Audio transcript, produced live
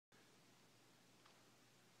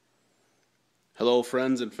Hello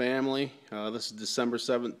friends and family, this is December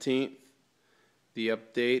 17th, the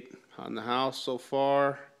update on the house so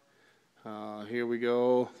far. Here we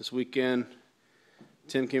go. This weekend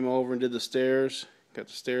Tim came over and did the stairs, got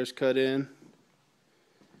the stairs cut in.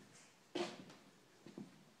 So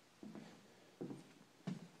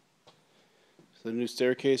the new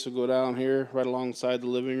staircase will go down here right alongside the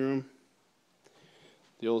living room.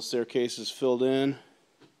 The old staircase is filled in,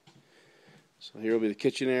 so here will be the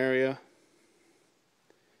kitchen area.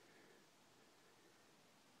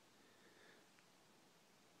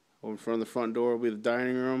 Over in front of the front door will be the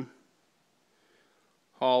dining room.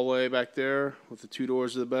 Hallway back there with the two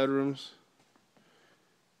doors to the bedrooms.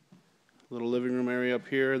 Little living room area up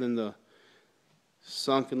here, then the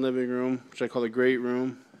sunken living room, which I call the great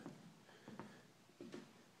room.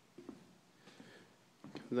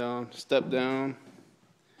 Come down, step down,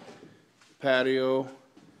 patio.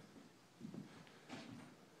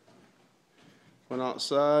 Went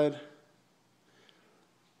outside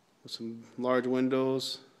with some large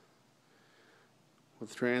windows.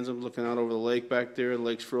 With transom looking out over the lake back there, the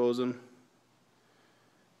lake's frozen.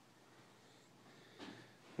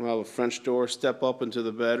 We'll have a French door step up into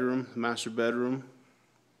the bedroom, the master bedroom.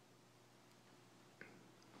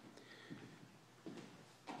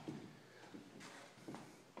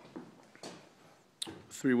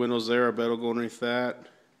 Three windows there, our bed will go underneath that.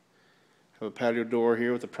 Have a patio door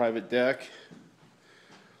here with a private deck,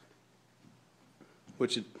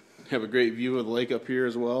 which would have a great view of the lake up here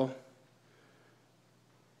as well.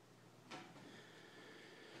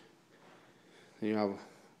 You have a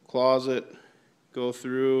closet, go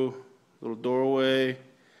through, little doorway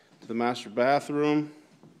to the master bathroom.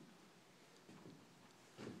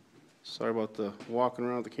 Sorry about the walking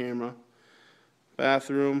around with the camera.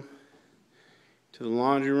 Bathroom to the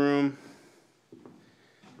laundry room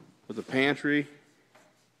with a pantry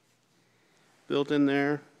built in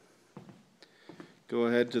there. Go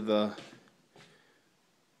ahead to the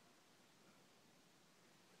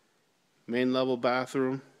main level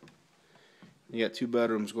bathroom. You got two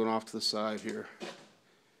bedrooms going off to the side here.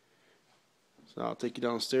 So I'll take you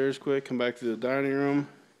downstairs quick, come back to the dining room,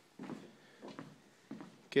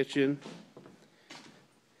 kitchen,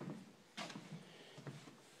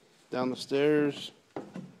 down the stairs.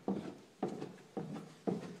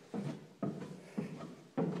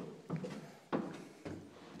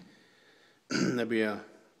 There'll be a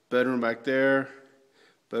bedroom back there,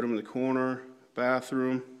 bedroom in the corner,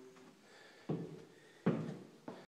 bathroom.